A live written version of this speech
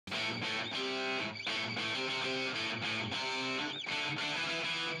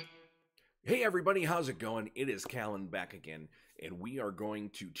Hey everybody, how's it going? It is Callan back again, and we are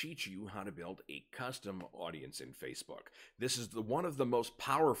going to teach you how to build a custom audience in Facebook. This is one of the most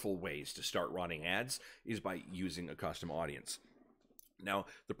powerful ways to start running ads is by using a custom audience. Now,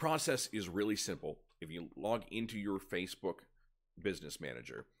 the process is really simple. If you log into your Facebook Business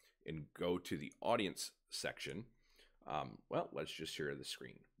Manager and go to the audience section, well, let's just share the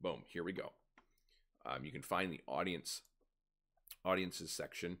screen. Boom, here we go. You can find the audiences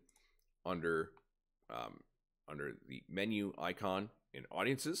section under the menu icon in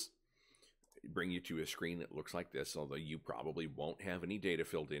audiences. Bring you to a screen that looks like this, although you probably won't have any data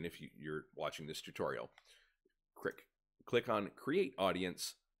filled in if you're watching this tutorial. Click on create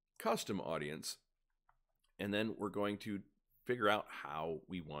audience, custom audience, and then we're going to figure out how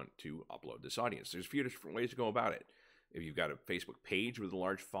we want to upload this audience. There's a few different ways to go about it. If you've got a Facebook page with a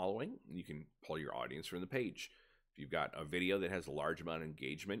large following, you can pull your audience from the page. If you've got a video that has a large amount of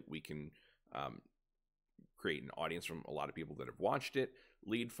engagement, we can create an audience from a lot of people that have watched it.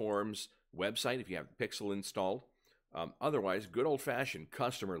 Lead forms, website if you have Pixel installed. Otherwise, good old-fashioned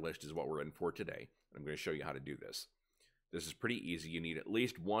customer list is what we're in for today. I'm going to show you how to do this. This is pretty easy. You need at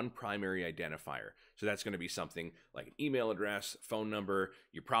least one primary identifier. So that's going to be something like an email address, phone number.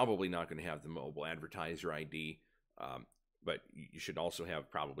 You're probably not going to have the mobile advertiser ID, but you should also have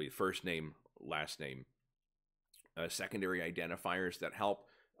probably first name, last name, secondary identifiers that help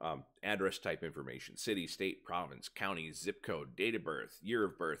address type information, city, state, province, county, zip code, date of birth, year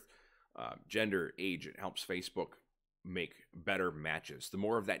of birth, gender, age. It helps Facebook make better matches. The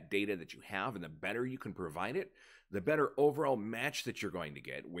more of that data that you have and the better you can provide it, the better overall match that you're going to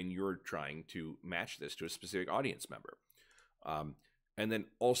get when you're trying to match this to a specific audience member. And then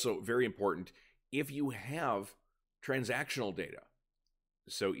also very important, if you have transactional data,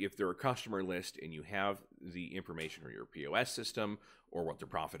 so if they're a customer list and you have the information from your POS system or what their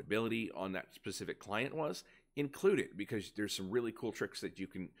profitability on that specific client was, include it, because there's some really cool tricks that you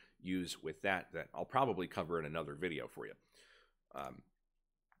can use with that I'll probably cover in another video for you.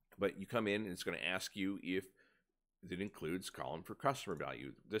 But you come in and it's going to ask you if it includes column for customer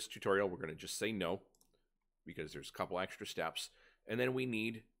value. This tutorial, we're going to just say no because there's a couple extra steps. And then we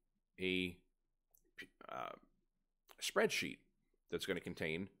need a spreadsheet that's going to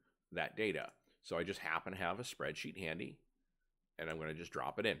contain that data. So I just happen to have a spreadsheet handy, and I'm going to just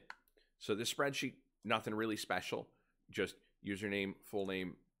drop it in. So this spreadsheet, nothing really special, just username, full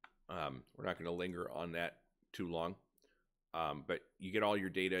name. We're not going to linger on that too long, but you get all your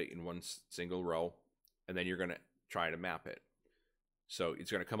data in one single row, and then you're going to try to map it. So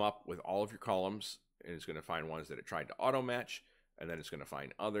it's going to come up with all of your columns, and it's going to find ones that it tried to auto match, and then it's going to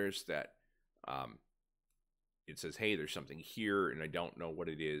find others that it says, hey, there's something here, and I don't know what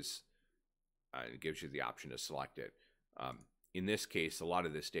it is. It gives you the option to select it. In this case, a lot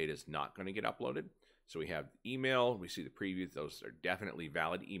of this data is not going to get uploaded. So we have email. We see the preview. Those are definitely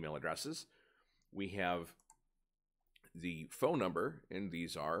valid email addresses. We have the phone number, and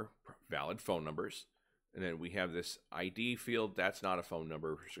these are valid phone numbers. And then we have this ID field. That's not a phone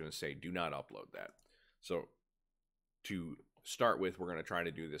number. We're just going to say, do not upload that. So to start with, we're going to try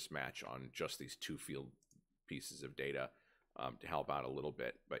to do this match on just these two field pieces of data to help out a little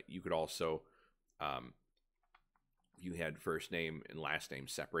bit. But you could also, if you had first name and last name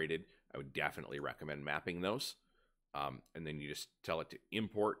separated, I would definitely recommend mapping those. And then you just tell it to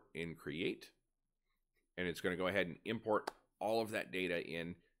import and create. And it's going to go ahead and import all of that data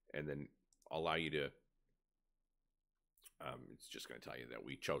in and then allow you to, it's just going to tell you that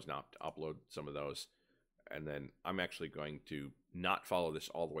we chose not to upload some of those. And then I'm actually going to not follow this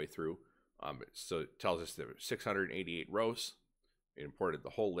all the way through. So it tells us there were 688 rows. It imported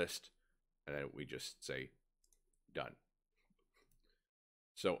the whole list, and then we just say done.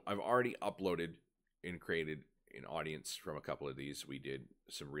 So I've already uploaded and created an audience from a couple of these. We did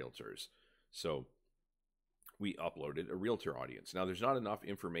some realtors. So we uploaded a realtor audience. Now there's not enough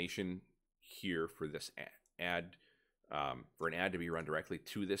information here for this ad, for an ad to be run directly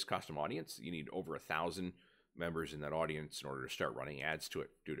to this custom audience. You need over 1,000 members in that audience in order to start running ads to it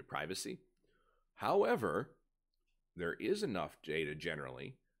due to privacy. However, there is enough data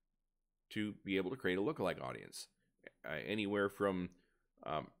generally to be able to create a lookalike audience. Anywhere from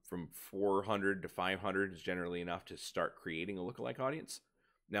 400 to 500 is generally enough to start creating a lookalike audience.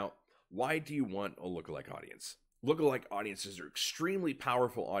 Now, why do you want a lookalike audience? Lookalike audiences are extremely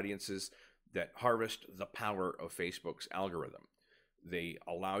powerful audiences that harvest the power of Facebook's algorithm. They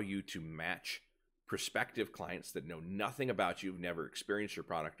allow you to match prospective clients that know nothing about you, have never experienced your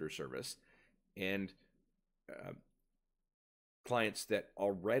product or service, and clients that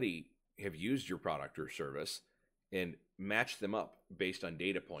already have used your product or service and match them up based on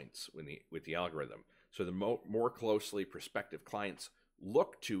data points with the algorithm. So the more closely prospective clients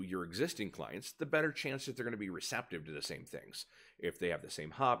look to your existing clients, the better chance that they're going to be receptive to the same things. If they have the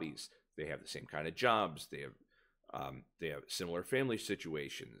same hobbies, they have the same kind of jobs, they have similar family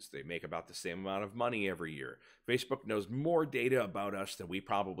situations, they make about the same amount of money every year. Facebook knows more data about us than we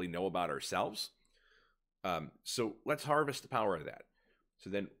probably know about ourselves. So let's harvest the power of that. So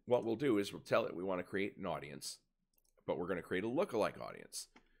then what we'll do is we'll tell it we want to create an audience, but we're going to create a lookalike audience.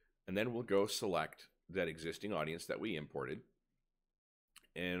 And then we'll go select that existing audience that we imported.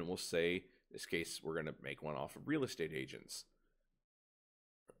 And we'll say, in this case, we're going to make one off of real estate agents,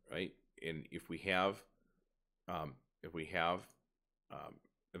 right? And if we have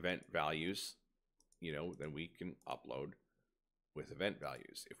event values, then we can upload with event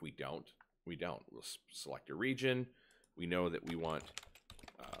values. If we don't, we don't. We'll select a region. We know that we want,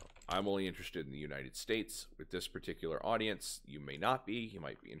 I'm only interested in the United States with this particular audience. You may not be. You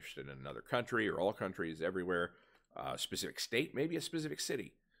might be interested in another country or all countries everywhere. Specific state, maybe a specific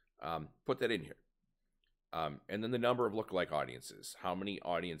city. Put that in here. And then the number of lookalike audiences. How many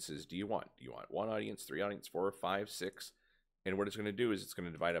audiences do you want? Do you want 1 audience, 3 audiences, 4, 5, 6? And what it's going to do is it's going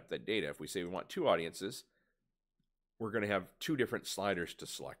to divide up that data. If we say we want 2 audiences, we're going to have 2 different sliders to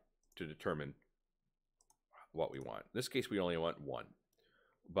select to determine what we want. In this case, we only want 1.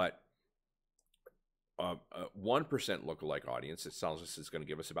 But 1% lookalike audience, it tells us, is going to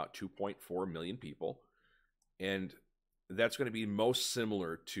give us about 2.4 million people. And that's going to be most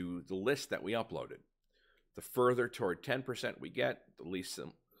similar to the list that we uploaded. The further toward 10% we get, the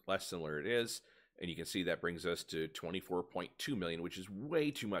less similar it is. And you can see that brings us to 24.2 million, which is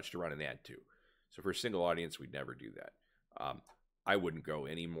way too much to run an ad to. So for a single audience, we'd never do that. I wouldn't go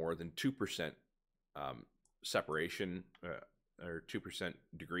any more than 2% separation or 2%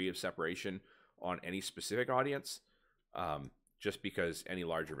 degree of separation on any specific audience. Just because any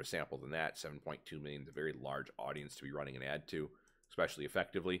larger of a sample than that, 7.2 million is a very large audience to be running an ad to, especially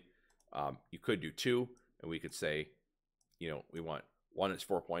effectively. You could do 2, and we could say, we want one that's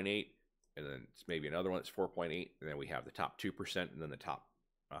 4.8, and then maybe another one that's 4.8, and then we have the top 2%, and then the top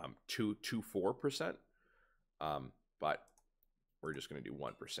 2.4%. But we're just going to do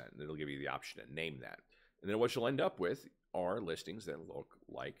 1%, and it'll give you the option to name that. And then what you'll end up with are listings that look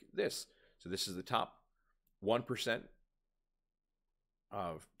like this. So this is the top 1%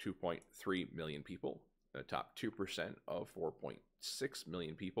 of 2.3 million people, the top 2% of 4.6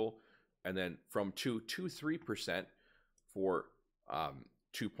 million people, and then from 2 to 3% for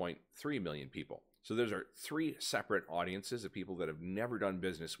 2.3 million people. So those are 3 separate audiences of people that have never done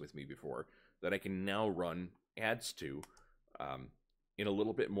business with me before that I can now run ads to in a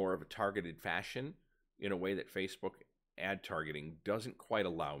little bit more of a targeted fashion, in a way that Facebook ad targeting doesn't quite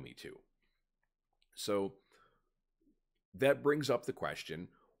allow me to. So that brings up the question,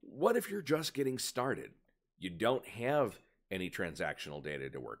 what if you're just getting started? You don't have any transactional data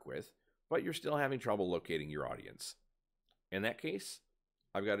to work with, but you're still having trouble locating your audience. In that case,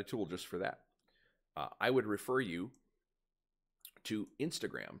 I've got a tool just for that. I would refer you to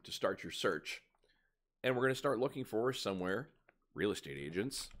Instagram to start your search, and we're going to start looking for somewhere real estate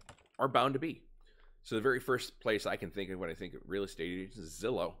agents are bound to be. So the very first place I can think of when I think of real estate agents is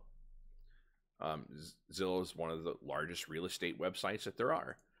Zillow. Zillow is one of the largest real estate websites that there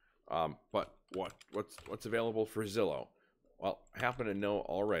are. But what's available for Zillow? Well, I happen to know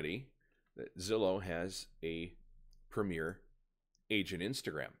already that Zillow has a premier agent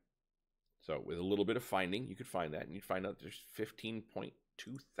Instagram. So with a little bit of finding, you could find that, and you'd find out there's 15.2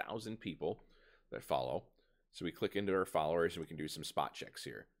 thousand people that follow. So we click into our followers, and we can do some spot checks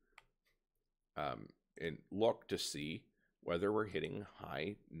here. And look to see whether we're hitting a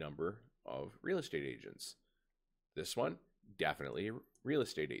high number of real estate agents. This one, definitely a real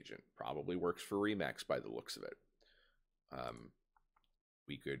estate agent. Probably works for Remax by the looks of it.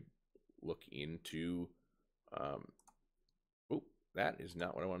 We could look into, that is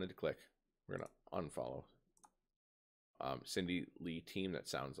not what I wanted to click. We're going to unfollow. Cindy Lee team, that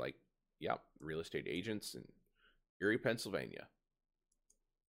sounds like, yep, real estate agents in Erie, Pennsylvania.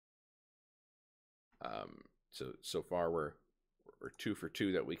 So far we're 2 for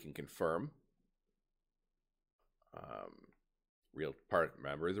 2 that we can confirm.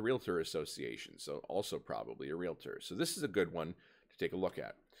 Member of the Realtor Association, so also probably a realtor. So this is a good one to take a look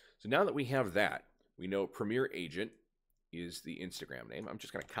at. So now that we have that, we know Premier Agent is the Instagram name. I'm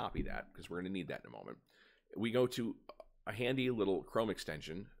just going to copy that because we're going to need that in a moment. We go to a handy little Chrome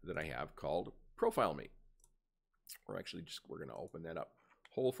extension that I have called Profile Me. We're going to open that up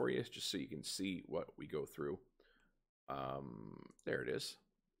whole for you just so you can see what we go through. There it is.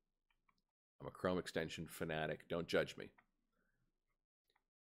 I'm a Chrome extension fanatic. Don't judge me.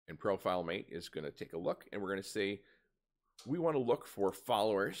 And ProfileMate is going to take a look, and we're going to say we want to look for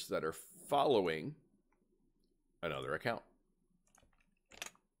followers that are following another account.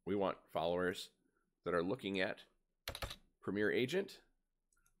 We want followers that are looking at Premier Agent.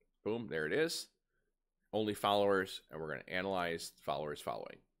 Boom, there it is. Only followers, and we're going to analyze followers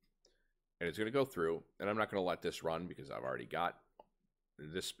following. And it's going to go through, and I'm not going to let this run because I've already got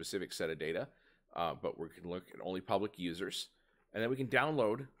this specific set of data, but we can look at only public users, and then we can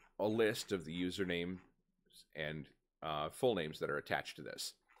download a list of the username and full names that are attached to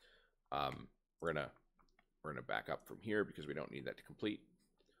this. We're gonna back up from here because we don't need that to complete.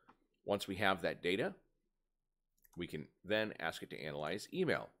 Once we have that data, we can then ask it to analyze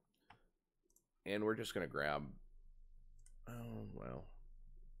email. And we're just going to grab,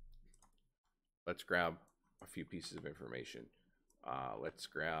 let's grab a few pieces of information. Let's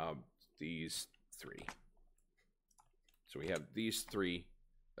grab these three. So we have these three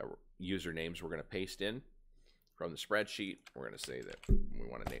usernames we're going to paste in from the spreadsheet. We're going to say that we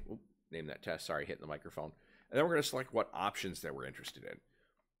want to name that test. Sorry, hitting the microphone. And then we're going to select what options that we're interested in.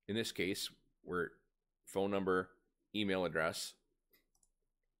 In this case, we're phone number, email address.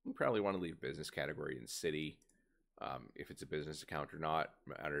 We probably want to leave business category and city. If it's a business account or not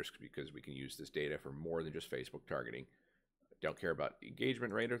matters because we can use this data for more than just Facebook targeting. Don't care about the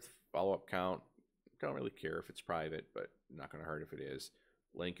engagement rate or the follow-up count. Don't really care if it's private, but not going to hurt if it is.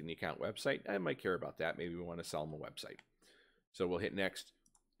 Link in the account website. I might care about that. Maybe we want to sell them a website. So we'll hit next.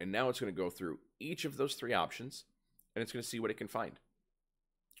 And now it's going to go through each of those three options, and it's going to see what it can find.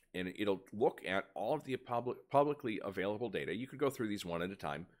 And it'll look at all of the publicly available data. You could go through these one at a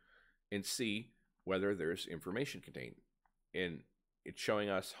time and see whether there's information contained. And it's showing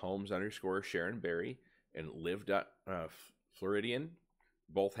us Holmes_Sharon Berry and Live.Floridian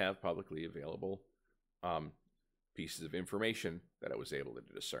both have publicly available pieces of information that I was able to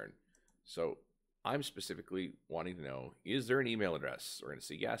discern. So I'm specifically wanting to know, is there an email address? We're going to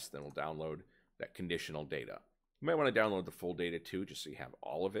say yes, then we'll download that conditional data. You might want to download the full data too, just so you have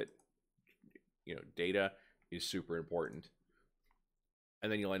all of it. You know, data is super important.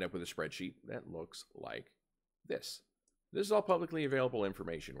 And then you'll end up with a spreadsheet that looks like this. This is all publicly available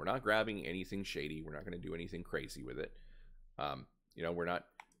information. We're not grabbing anything shady. We're not going to do anything crazy with it. You know, we're not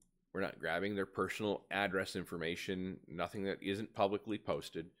grabbing their personal address information, nothing that isn't publicly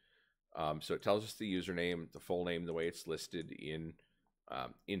posted. So it tells us the username, the full name, the way it's listed in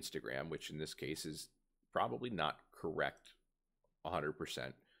Instagram, which in this case is probably not correct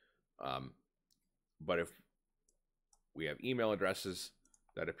 100%. But if we have email addresses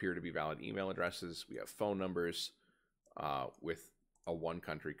that appear to be valid email addresses, we have phone numbers with a one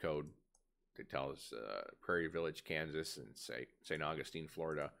country code that tells Prairie Village, Kansas, and St. Augustine,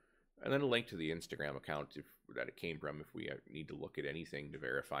 Florida, and then a link to the Instagram account that it came from if we need to look at anything to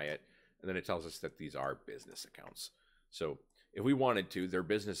verify it. And then it tells us that these are business accounts. So if we wanted to, they're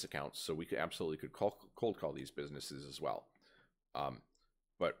business accounts, so we could absolutely cold call these businesses as well.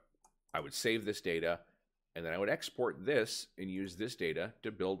 But I would save this data, and then I would export this and use this data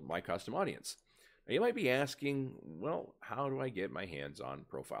to build my custom audience. Now, you might be asking, well, how do I get my hands on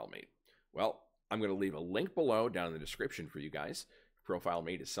ProfileMate? Well, I'm going to leave a link below down in the description for you guys.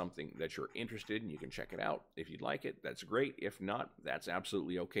 ProfileMate is something that you're interested in. You can check it out. If you'd like it, that's great. If not, that's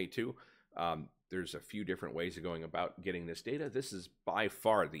absolutely okay too. There's a few different ways of going about getting this data. This is by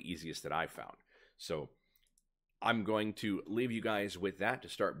far the easiest that I've found. So I'm going to leave you guys with that to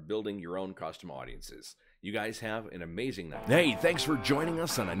start building your own custom audiences. You guys have an amazing night. Hey, thanks for joining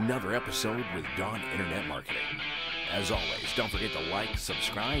us on another episode with Dawn Internet Marketing. As always, don't forget to like,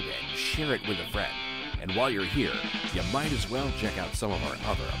 subscribe, and share it with a friend. And while you're here, you might as well check out some of our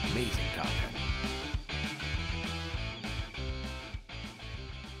other amazing content.